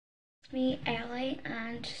me, Ellie,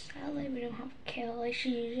 and sadly we don't have Kelly.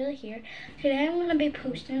 She's usually here. Today I'm going to be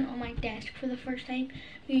posting on my desk for the first time.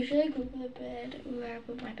 We usually go to the bed,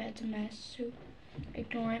 but my bed's a mess, so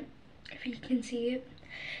ignore it if you can see it.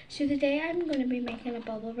 So today I'm going to be making a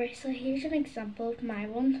bubble bracelet. Here's an example of my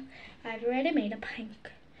one. I've already made a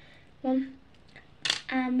pink one.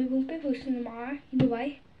 And we won't be posting tomorrow. You know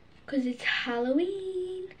why? Because it's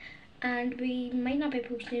Halloween. And we might not be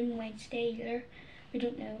posting Wednesday either. We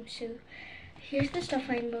don't know. So here's the stuff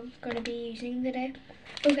I'm going to be using today.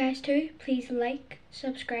 Oh guys, too, please like,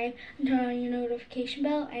 subscribe, and turn on your notification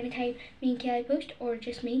bell. Anytime me and Kelly post, or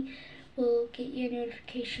just me, will get you a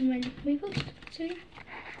notification when we post. So yeah,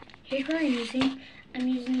 here's what I'm using. I'm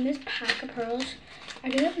using this pack of pearls. I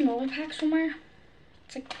do have another pack somewhere.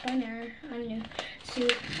 It's like down there, I don't know. So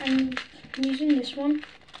I'm using this one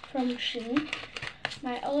from Shein.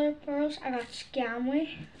 My other pearls I got Scamway.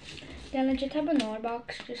 Then I just have another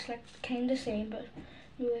box, just like kind of same, but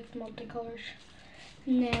with multicolors.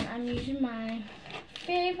 And then I'm using my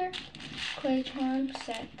favorite clay charm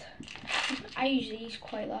set. I use these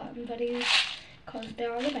quite a lot in videos because they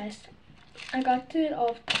are the best. I got it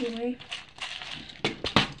off Temu.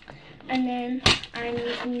 And then I'm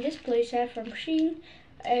using this blue set from Shein.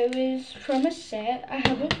 It was from a set. I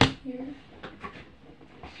have it here.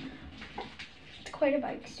 It's quite a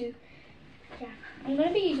big, so yeah. I'm going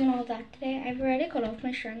to be using all that today. I've already cut off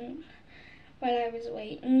my string while I was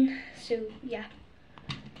waiting, so yeah.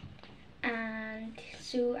 And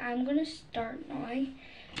so I'm going to start now.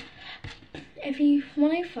 If you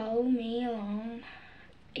want to follow me along,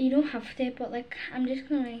 you don't have to, but like I'm just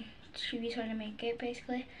going to show you how to make it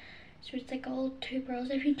basically. So it's like all two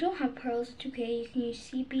pearls. If you don't have pearls, it's okay. You can use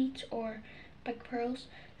seed beads or big pearls.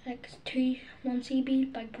 Like one seed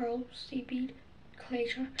bead, big pearl, seed bead, clay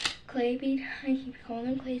bead. I keep calling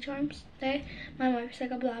them clay charms today. My mouth's like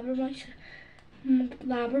a blabbermouth.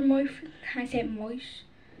 I said mouse.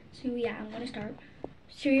 So yeah, I'm gonna start.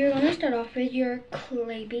 So you're gonna start off with your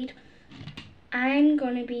clay bead. I'm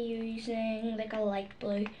gonna be using like a light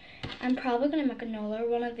blue. I'm probably gonna make another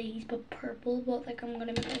one of these but purple, but like I'm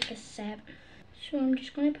gonna make like a set. So I'm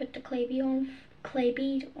just gonna put the clay bead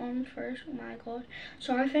on first. Oh my god.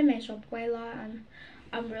 Sorry if I mess up quite a lot, and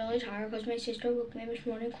I'm really tired because my sister woke me this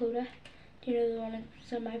morning, Clodagh. Do you know the one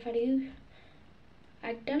that's in my video?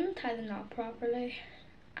 I didn't tie the knot properly.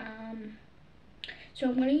 So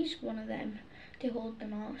I'm gonna use one of them to hold the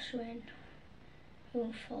knot so it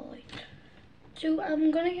won't fall out. So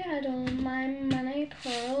I'm gonna get on my mini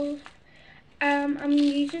pearls. I'm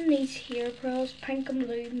using these here pearls, pink and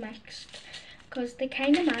blue mixed, because they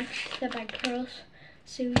kind of match the big pearls.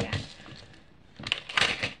 So yeah.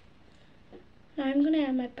 Now I'm gonna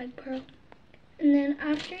add my big pearl. And then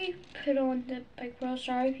after you put on the big pearl,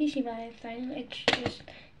 sorry if you see my thing,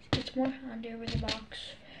 it's more handier with the box.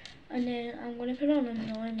 And then I'm gonna put on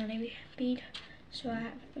another mini bead. So I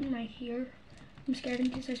have them right here. I'm scared in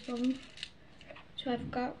case I spill them. So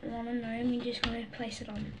I've got one, and now I'm just gonna place it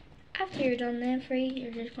on. After you're done then free,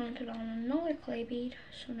 you're just gonna put on another clay bead.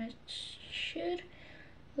 So it should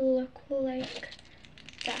look like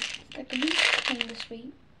that. It's like a wee kind of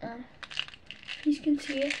sweet. You can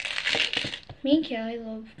see it. Me and Kelly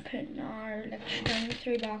love putting our like string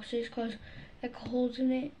through boxes because like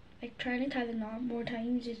holding it, like trying to tie the knot more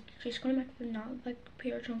times is just gonna make the knot like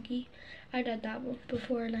pure chunky. I did that one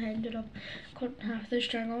before and I ended up cutting half the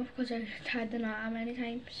string off because I tied the knot how many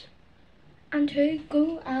times. And to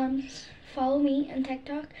go follow me on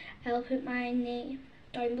TikTok. I'll put my name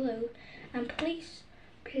down below, and please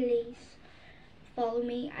follow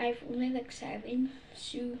me. I've only like 7,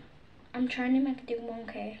 so I'm trying to make it do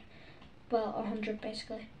 1k. Well, 100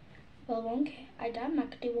 basically. Well, 1k. I did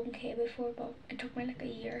make it do 1k before, but it took me like a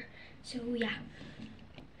year. So yeah.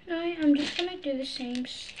 Now I'm just gonna do the same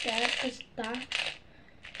step as that.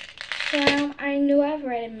 So I know I've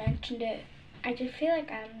already mentioned it. I just feel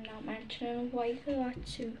like I'm not mentioning white a lot.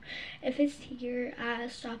 So if it's here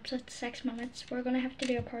stops at 6 minutes, we're gonna have to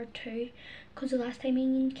do a part 2. Because the last time me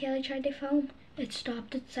and Kelly tried to film, it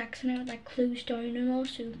stopped at 6 and it like closed down and all.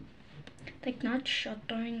 So like not shut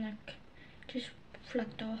down, like just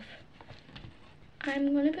flicked off.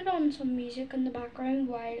 I'm gonna put on some music in the background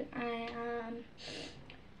while I am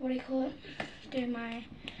do my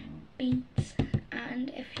beats. And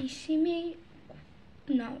if you see me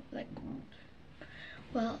not like,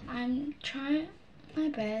 well, I'm trying my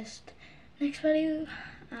best. Next video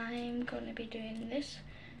I'm gonna be doing this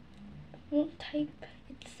one type.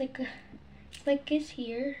 It's like this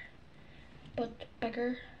here but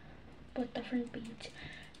bigger but different beads.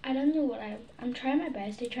 I don't know what I'm trying my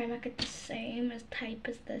best to try and make it the same as type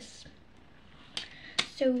as this.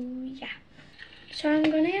 So yeah. So I'm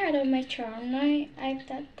gonna add on my charm now. I've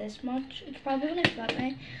done this much. It's probably gonna fit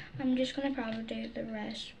me. I'm just gonna probably do the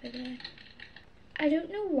rest with it. I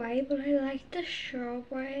don't know why, but I like the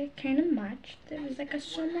strawberry. It kind of matched. It was like a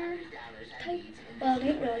summer type. Well,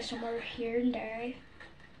 not really summer here in Derry.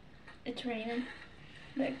 It's raining.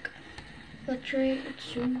 Like, literally, it's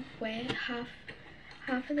so wet.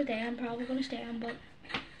 Half of the day I'm probably gonna stay on, but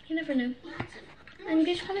you never know. I'm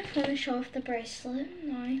just gonna finish off the bracelet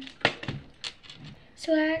now.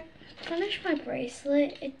 So I finished my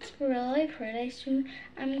bracelet. It's really pretty, so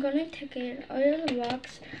I'm gonna take it out of the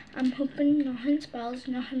box. I'm hoping nothing spills,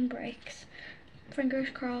 nothing breaks. Fingers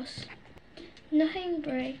crossed. Nothing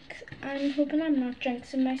breaks. I'm hoping I'm not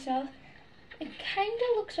jinxing myself. It kind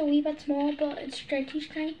of looks a wee bit small, but it's stretchy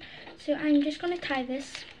string. So I'm just gonna tie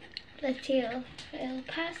this. Let's see if it'll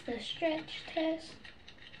pass the stretch test.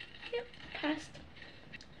 Yep, passed.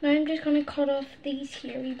 Now I'm just gonna cut off these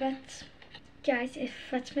here wee bits. Guys, it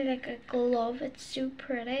fits me like a glove. It's so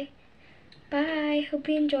pretty. Bye. Hope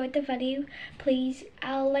you enjoyed the video. Please,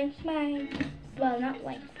 I'll link my, well, not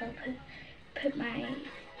link, but put my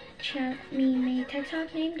my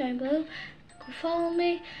TikTok name down below. Go follow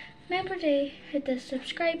me. Remember to hit the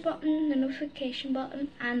subscribe button, the notification button,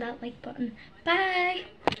 and that like button. Bye.